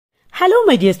Hello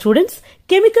my dear students,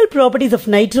 chemical properties of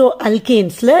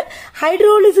nitroalkanes la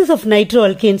hydrolysis of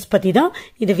nitroalkanes பத்தி தான்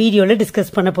இந்த வீடியோல டிஸ்கஸ்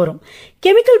பண்ண போறோம்.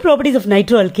 Chemical properties of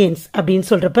nitroalkanes அப்படினு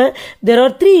சொல்றப்ப there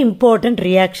are three important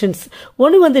reactions.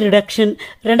 ஒன்னு வந்து reduction,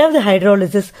 இரண்டாவது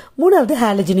hydrolysis, மூணாவது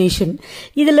halogenation.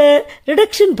 இதுல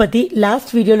reduction பத்தி last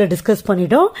வீடியோல டிஸ்கஸ்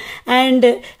பண்ணிட்டோம் and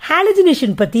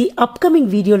halogenation பத்தி upcoming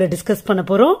வீடியோல டிஸ்கஸ் பண்ண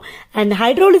போறோம் and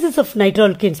hydrolysis of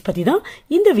nitroalkanes பத்தி தான்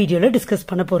இந்த வீடியோல டிஸ்கஸ்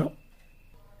பண்ண போறோம்.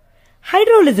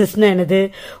 Hydrolysis என்னது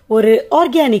ஒரு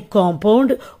ஆர்கானிக்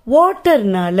காம்பவுண்ட்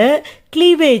வாட்டர்னால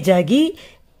கிளீவேஜ் ஆகி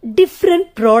டிஃபரண்ட்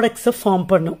ப்ராடக்ட்ஸ் ஃபார்ம்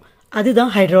பண்ணும். அதுதான்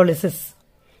ஹைட்ரோலிசிஸ்.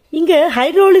 இங்க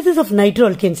ஹைட்ரோலிசிஸ் ஆஃப்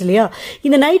நைட்ரோஅல்கேன்ஸ் இல்லையா?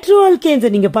 இந்த நைட்ரோஅல்கேன்ஸ்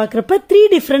நீங்க பாக்குறப்ப 3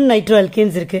 டிஃபரண்ட்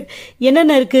நைட்ரோஅல்கேன்ஸ் இருக்கு.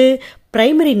 என்னென்ன இருக்கு?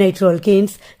 Primary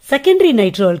நைட்ரோஅல்கேன்ஸ், secondary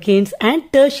நைட்ரோஅல்கேன்ஸ் and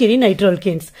tertiary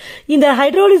நைட்ரோஅல்கேன்ஸ். இந்த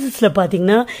ஹைட்ரோலிசிஸ்ல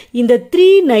பாத்தீங்கன்னா இந்த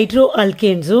 3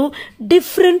 நைட்ரோஅல்கேன்ஸும்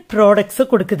டிஃபரண்ட் ப்ராடக்ட்ஸ்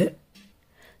கொடுக்குது.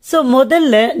 So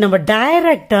முதல்ல நம்ம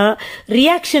டைரக்டா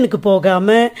ரியாக்ஷனுக்கு போகாம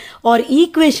ஆர்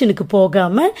ஈக்குவேஷனுக்கு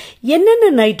போகாம என்னென்ன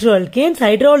நைட்ரோஅல்கேன்ஸ்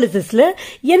ஹைட்ரோலிசிஸ்ல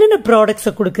என்னென்ன ப்ராடக்ட்ஸ்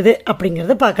கொடுக்குது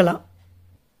அப்படிங்கறத பார்க்கலாம்.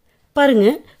 பாருங்க,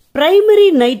 primary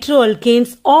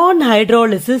நைட்ரோஅல்கேன்ஸ் on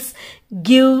hydrolysis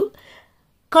give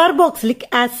carboxylic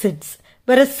acids,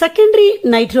 whereas secondary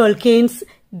nitroalkanes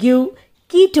give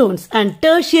ketones and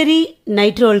tertiary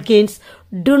nitroalkanes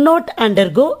do not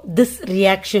undergo this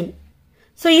reaction.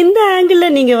 So இந்த ஆங்கிள்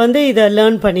நீங்க வந்து இத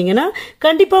லேர்ன் பண்ணீங்கன்னா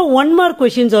கண்டிப்பா 1 mark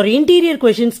questions or interior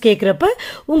questions கேக்குறப்ப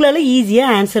உங்களால ஈஸியா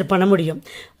ஆன்சர் பண்ண முடியும்.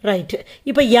 ரைட்,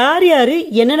 இப்போ யார் யாரு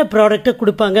என்னென்ன ப்ராடக்ட்ட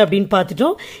கொடுப்பாங்க அப்படின்னு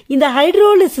பார்த்துட்டோம். இந்த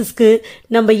ஹைட்ரோலிசிஸ்க்கு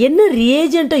நம்ம என்ன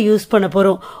ரியேஜென்ட்டை யூஸ் பண்ண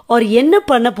போறோம் or என்ன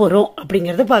பண்ண போறோம்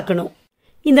அப்படிங்கறத பார்க்கணும்.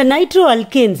 இந்த நைட்ரோ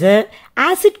அல்கேன்ஸை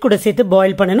ஆசிட் கூட சேர்த்து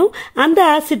பாயில் பண்ணணும். அந்த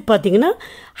ஆசிட் பாத்தீங்கன்னா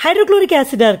ஹைட்ரோகுளோரிக்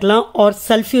ஆசிடா இருக்கலாம் or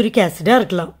சல்ஃபியூரிக் ஆசிடா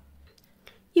இருக்கலாம்.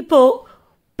 இப்போ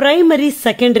பிரைமரி,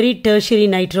 செகண்டரி, டெர்ஷியரி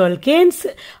நைட்ரோஅல்கேன்ஸ்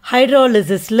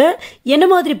ஹைட்ரோலிசிஸ்ல என்ன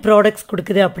மாதிரி ப்ராடக்ட்ஸ்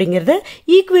கொடுக்குது அப்படிங்கறத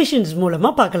ஈக்குவேஷன்ஸ் மூலமா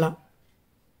பார்க்கலாம்.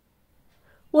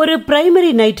 ஒரு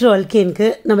பிரைமரி நைட்ரோஅல்கேனுக்கு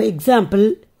நம்ம எக்ஸாம்பிள்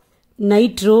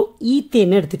நைட்ரோ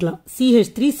ஈத்தேன் எடுத்துக்கலாம்.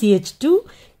 CH3CH2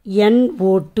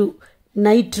 NO2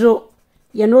 nitro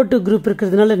NO2 group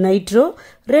இருக்கிறதுனால நைட்ரோ,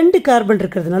 2 கார்பன்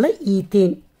இருக்கிறதுனால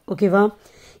ஈத்தேன். ஓகேவா?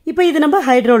 இப்போ இது நம்ம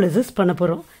ஹைட்ரோலிசிஸ் பண்ண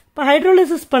போறோம். இப்போ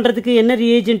ஹைட்ரோலிசிஸ் பண்ணுறதுக்கு என்ன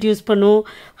ரியேஜென்ட் யூஸ் பண்ணுவோம்?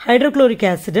 ஹைட்ரோக்ளோரிக்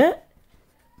ஆசிடை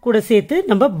கூட சேர்த்து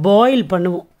நம்ம பாயில்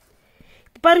பண்ணுவோம்.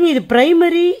 பாருங்க, இது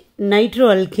பிரைமரி நைட்ரோ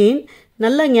அல்கேன்.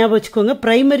 நல்லா ஞாபகம் வச்சுக்கோங்க,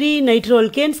 பிரைமரி நைட்ரோ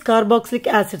அல்கேன்ஸ் கார்பாக்சிலிக்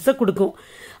ஆசிட்ஸை கொடுக்கும்.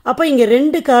 அப்போ இங்கே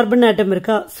 2 கார்பன் ஆட்டம்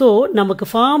இருக்கா? ஸோ நமக்கு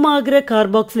ஃபார்ம் ஆகிற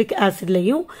கார்பாக்சிலிக்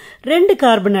ஆசிட்லையும் 2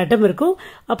 கார்பன் ஆட்டம் இருக்கும்.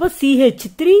 அப்போ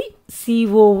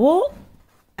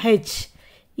CH3COOH.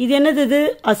 இது என்னது? இது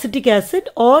acetic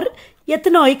acid R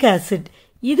ethanoic acid.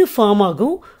 இது ஃபார்ம்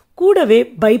ஆகும். கூடவே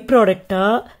பை ப்ராடக்டா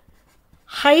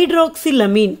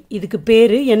ஹைட்ராக்சிலமீன், இதுக்கு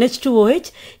பேரு NH2OH,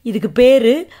 இதுக்கு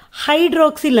பேரு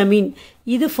ஹைட்ராக்சிலமீன்,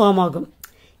 இது ஃபார்ம் ஆகும்.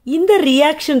 இந்த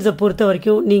ரியாக்ஷன்ஸை பொறுத்த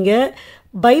வரைக்கும் நீங்க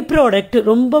பை ப்ராடக்ட்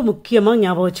ரொம்ப முக்கியமா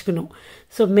ஞாபகம் வச்சுக்கணும்.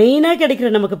 ஸோ மெயினாக கிடைக்கிற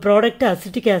நமக்கு product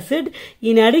acetic acid.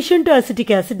 In addition to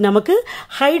acetic acid நமக்கு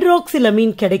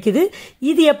ஹைட்ராக்சிலமீன் கிடைக்குது.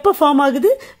 இது எப்போ ஃபார்ம்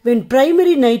ஆகுது? when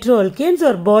primary nitroalkanes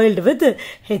are boiled with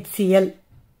HCl.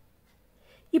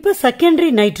 இப்போ செகண்டரி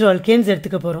நைட்ரோஅல்கேன்ஸ்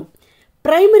எடுத்துக்க போறோம்.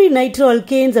 பிரைமரி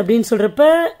நைட்ரோஅல்கேன்ஸ் அப்படின்னு சொல்றப்ப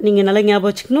நீங்க நல்லா ஞாபகம்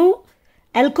வச்சுக்கணும்,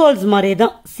 ஆல்கஹால்ஸ் மாதிரியே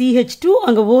தான். CH2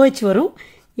 அங்க OH வரும்,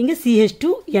 இங்க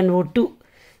CH2NO2.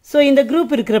 ஸோ இந்த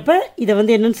குரூப் இருக்கிறப்ப இதை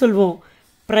வந்து என்னன்னு சொல்லுவோம்?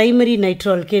 பிரைமரி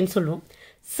நைட்ரோஅல்கேன் சொல்லுவோம்.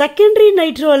 செகண்டரி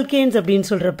நைட்ரோஅல்கேன்ஸ் அப்படின்னு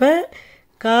சொல்றப்ப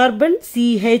கார்பன்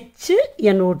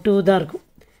CHNO2 தான் இருக்கும்.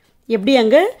 எப்படி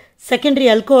அங்க செகண்டரி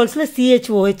ஆல்கஹால்ஸ்ல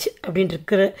CHOH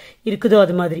அப்படின்னு இருக்குதோ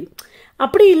அது மாதிரி.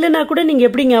 அப்படி இல்லைன்னா கூட நீங்க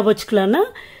எப்படி ஞாபகம் வச்சுக்கலாம்னா,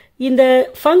 இந்த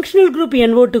ஃபங்க்ஷனல் குரூப்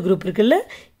NO2 குரூப் இருக்குல்ல,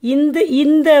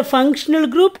 இந்த functional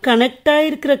group connect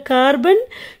ஆயிருக்கிற carbon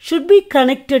should be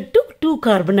connected to 2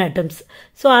 carbon atoms.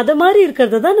 So அதை மாதிரி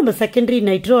இருக்கிறத தான் நம்ம செகண்டரி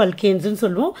நைட்ரோ அல்கேன்ஸ்னு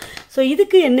சொல்லுவோம். ஸோ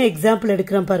இதுக்கு என்ன எக்ஸாம்பிள்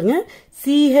எடுக்கிறோம் பாருங்க.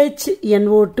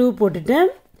 CHNO2 போட்டுட்டேன்.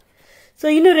 ஸோ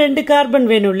இன்னும் 2 கார்பன்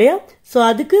வேணும் இல்லையா? ஸோ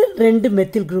அதுக்கு 2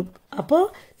 மெத்தில் குரூப். அப்போ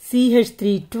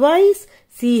CH3 twice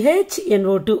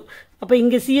CHNO2. அப்போ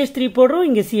இங்க CH3 போடுறோம்,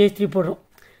 இங்க CH3 போடுறோம்.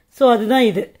 ஸோ அதுதான்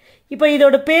இது. இப்போ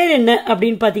இதோட பேர் என்ன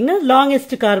அப்படின்னு பார்த்தீங்கன்னா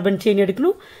லாங்கெஸ்ட் கார்பன் செயின்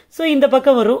எடுக்கணும். ஸோ இந்த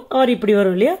பக்கம் வரும் ஆர் இப்படி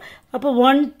வரும் இல்லையா? அப்போ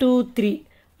 1 2 3.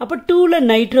 அப்போ 2ல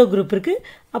நைட்ரோ குரூப் இருக்கு.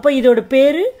 அப்போ இதோட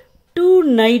பேரு 2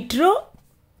 nitro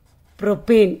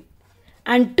propane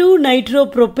and 2 nitro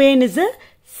propane is a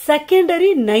secondary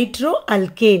nitro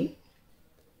alkane.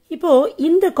 இப்போ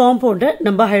இந்த காம்பவுண்டை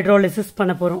நம்ம ஹைட்ரோலிசிஸ்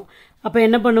பண்ண போறோம். அப்போ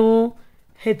என்ன பண்ணுவோம்?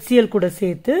 HCl கூட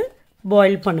சேர்த்து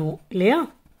பாயில் பண்ணுவோம் இல்லையா?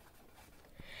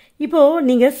 இப்போ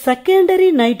நீங்க செகண்டரி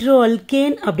நைட்ரோ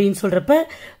அல்கேன் அப்படின்னு சொல்றப்ப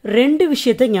ரெண்டு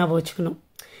விஷயத்தை ஞாபகம் வச்சுக்கணும்.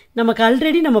 நமக்கு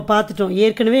ஆல்ரெடி நம்ம பார்த்துட்டோம்,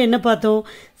 ஏற்கனவே என்ன பார்த்தோம்,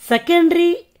 secondary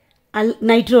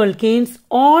nitro alkanes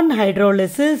on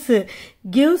hydrolysis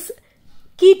gives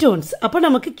ketones. அப்போ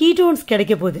நமக்கு கீட்டோன்ஸ்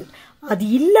கிடைக்க போகுது. அது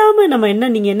இல்லாம நம்ம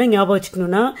நீங்க என்ன ஞாபகம்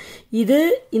வச்சுக்கணும்னா, இது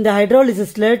இந்த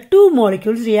ஹைட்ரோலிசிஸ்ல 2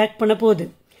 மாலிக்யூல்ஸ் ரியாக்ட் பண்ண போகுது.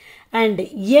 அண்ட்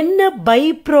என்ன பை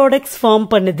ப்ராடக்ட்ஸ் ஃபார்ம்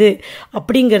பண்ணுது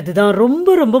அப்படிங்கிறது தான்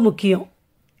ரொம்ப ரொம்ப முக்கியம்.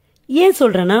 ஏன்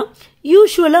சொல்றேன்னா,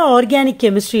 யூஸ்வலா ஆர்கானிக்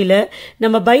கெமிஸ்ட்ரியில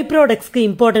நம்ம பை ப்ராடக்ட்ஸ்க்கு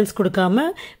இம்பார்ட்டன்ஸ் கொடுக்காம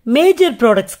மேஜர்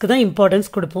ப்ராடக்ட்ஸ்க்கு தான்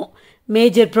இம்பார்ட்டன்ஸ் கொடுப்போம்.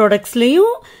 மேஜர்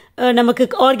ப்ராடக்ட்ஸ்லயும் நமக்கு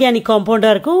ஆர்கானிக்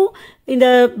காம்பவுண்டாக இருக்கும். இந்த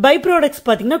பை ப்ராடக்ட்ஸ்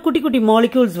பார்த்தீங்கன்னா குட்டி குட்டி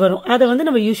மாலிக்யூல்ஸ் வரும். அதை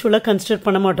நம்ம யூஸ்வலாக கன்சிடர்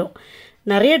பண்ண மாட்டோம்,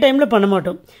 நிறைய டைமில் பண்ண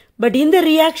மாட்டோம். பட் இந்த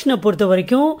ரியாக்ஷனை பொறுத்த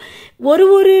வரைக்கும்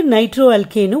ஒரு நைட்ரோ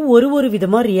அல்கேனும் ஒரு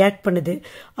விதமாக ரியாக்ட் பண்ணுது.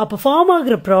 அப்போ ஃபார்ம்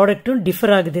ஆகிற ப்ராடக்ட்டும்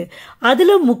டிஃபர் ஆகுது.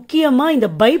 அதில் முக்கியமாக இந்த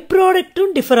பை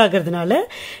ப்ராடக்ட்டும் டிஃபர் ஆகிறதுனால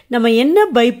நம்ம என்ன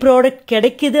பை ப்ராடக்ட்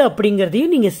கிடைக்குது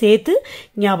அப்படிங்கிறதையும் நீங்கள் சேர்த்து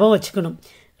ஞாபகம் வச்சுக்கணும்.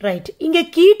 ரைட், இங்கே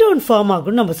கீட்டோன் ஃபார்ம்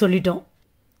ஆகும்னு நம்ம சொல்லிட்டோம்.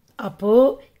 அப்போ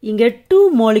இங்க 2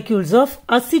 molecules of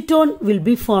acetone will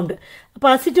be formed. அப்போ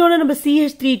அசிட்டோனை நம்ம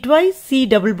CH3 twice C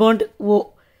double bond O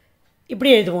இப்படி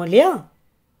எழுதுவோம் இல்லையா,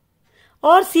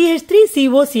 ஆர் CH3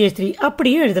 CO CH3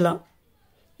 அப்படியும் எழுதலாம்.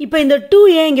 இப்போ இந்த 2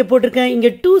 ஏன் இங்கே போட்டிருக்கேன்,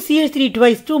 இங்கே 2 CH3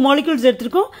 twice 2 molecules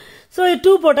எடுத்திருக்கோம். ஸோ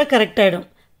 2 போட்டால் கரெக்ட் ஆகிடும்.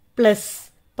 ப்ளஸ்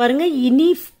பாருங்க,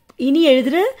 இனி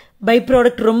எழுதுகிற பை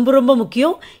ப்ராடக்ட் ரொம்ப ரொம்ப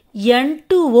முக்கியம்.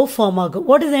 N2O ஃபார்ம் ஆகும்.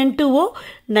 What is N2O?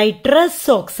 Nitrous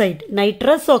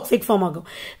oxide form ஆகும்.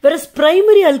 வேற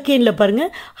பிரைமரி அல்கேன்ல பாருங்க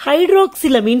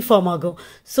ஹைட்ராக்சிலமீன் ஃபார்ம் ஆகும்.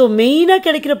 ஸோ மெயினா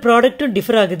கிடைக்கிற ப்ராடக்ட்டும்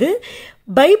டிஃபர் ஆகுது,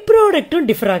 பை ப்ராடக்ட்டும்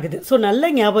டிஃபர் ஆகுது. ஸோ நல்லா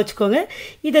ஞாபகம் வச்சுக்கோங்க.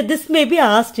 இதை this may be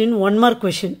asked in 1 mark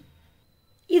question.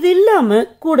 இது இல்லாம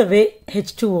கூடவே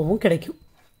H2Oவும் கிடைக்கும்.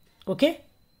 Okay,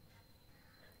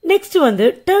 next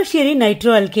tertiary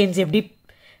nitro alkanes எப்படி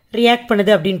ரியாக்ட்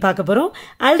பண்ணுது அப்படின்னு பார்க்க போறோம்.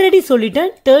 ஆல்ரெடி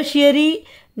சொல்லிட்டேன், tertiary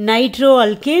nitro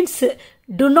alkanes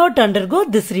to not undergo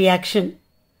this reaction.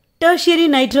 Tertiary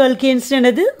nitro alkanes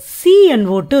என்னது,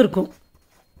 CNO2 இருக்கும்.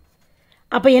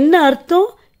 அப்ப என்ன அர்த்தம்,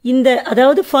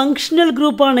 அதாவது functional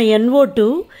குரூப்பான NO2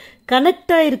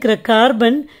 connect ஆயிருக்கிற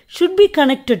carbon should be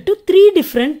connected to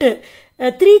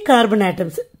 3 carbon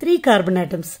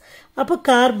atoms. அப்போ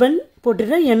கார்பன்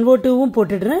போட்டுடுறேன், NO2வும்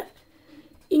போட்டுடுறேன்,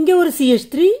 இங்க ஒரு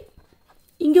CH3,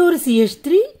 இங்க ஒரு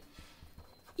CH3,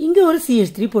 இங்க ஒரு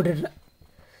CH3 போட்டுடுறேன்.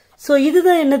 ஸோ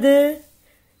இதுதான் என்னது,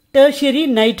 டெர்ஷியரி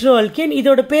நைட்ரோ அல்கேன்.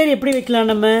 இதோட பேர் எப்படி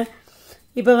வைக்கலாம் நம்ம,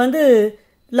 இப்போ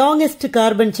லாங்கஸ்ட்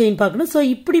கார்பன் செயின் பார்க்கணும். ஸோ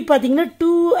இப்படி பார்த்தீங்கன்னா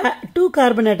 2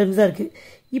 கார்பன் ஆட்டம்ஸ் தான் இருக்கு.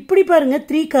 இப்படி பாருங்க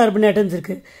 3 கார்பன் ஆட்டம்ஸ்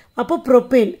இருக்கு. அப்போ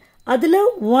ப்ரோபேன், அதில்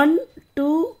 1 2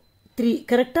 3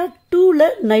 கரெக்டா 2ல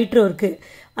நைட்ரோ இருக்கு,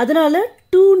 அதனால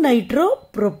 2 நைட்ரோ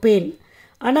ப்ரோபேன்.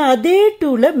 ஆனால் அதே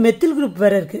 2ல மெத்தில் குரூப்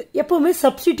வேற இருக்கு. எப்பவுமே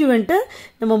சப்ஸ்டிடியூவெண்ட்டை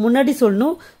நம்ம முன்னாடி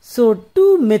சொல்லணும். ஸோ 2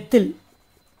 மெத்தில்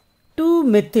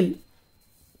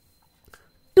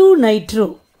 2 நைட்ரோ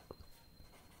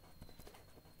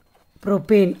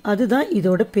ப்ரோபேன், அதுதான்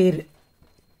இதோட பேரு.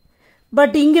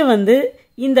 பட் இங்க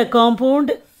இந்த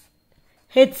காம்பவுண்ட்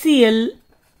HCl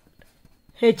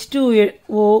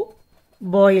H2O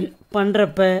பாயில்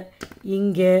பண்றப்ப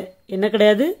இங்க என்ன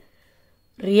கிடையாது,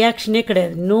 ரியாக்ஷனே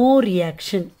கிடையாது, நோ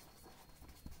ரியாக்ஷன்.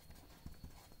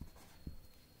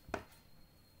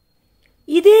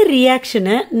 இதே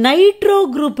ரியாக்ஷனை நைட்ரோ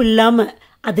குரூப் இல்லாம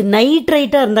அது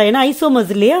நைட்ரைட்டா இருந்தா, ஏன்னா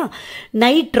ஐசோமர்ஸ் இல்லையா,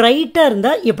 நைட்ரைட்டா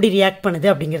இருந்தா எப்படி ரியாக்ட் பண்ணுது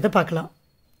அப்படிங்கறத பார்க்கலாம்.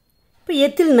 இப்போ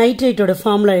எத்தில் நைட்ரைட்டோட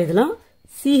ஃபார்முலா எழுதலாம்.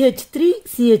 CH3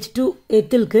 CH2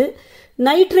 எத்திலுக்கு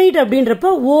நைட்ரைட் அப்படின்றப்ப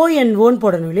ONO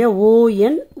போடணும் இல்லையா,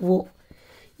 ONO.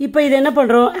 இப்போ இது என்ன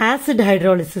பண்றோம், ஆசிட்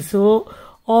ஹைட்ரோலிசிஸோ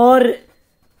ஆர்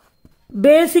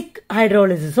பேசிக்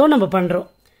ஹைட்ரோலிசிஸோ நம்ம பண்றோம்.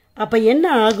 அப்ப என்ன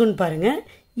ஆகும்னு பாருங்க,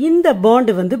 இந்த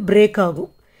பாண்ட் பிரேக்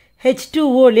ஆகும்.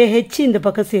 H2O H இந்த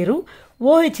பக்கம் சேரும்,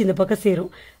 OH இந்த பக்கம்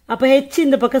சேரும். அப்ப H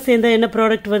இந்த பக்கம் சேர்ந்தா என்ன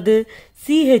ப்ராடக்ட் வருது,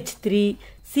 CH3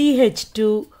 CH2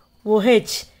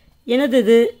 OH. என்னது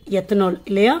இது, எத்தனால்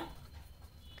இல்லையா,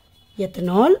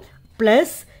 எத்தனால்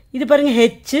பிளஸ் இது பாருங்க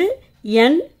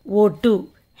HNO2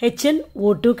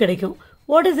 கிடைக்கும்.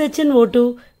 What is HNO2?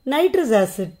 Nitrous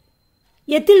acid.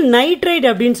 Ethyl nitrite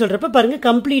அப்படின்னு சொல்றப்ப பாருங்க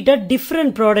கம்ப்ளீட்டா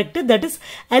different product, that is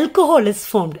alcohol is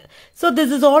formed. So this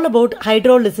is all about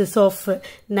hydrolysis of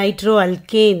nitro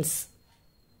alkanes.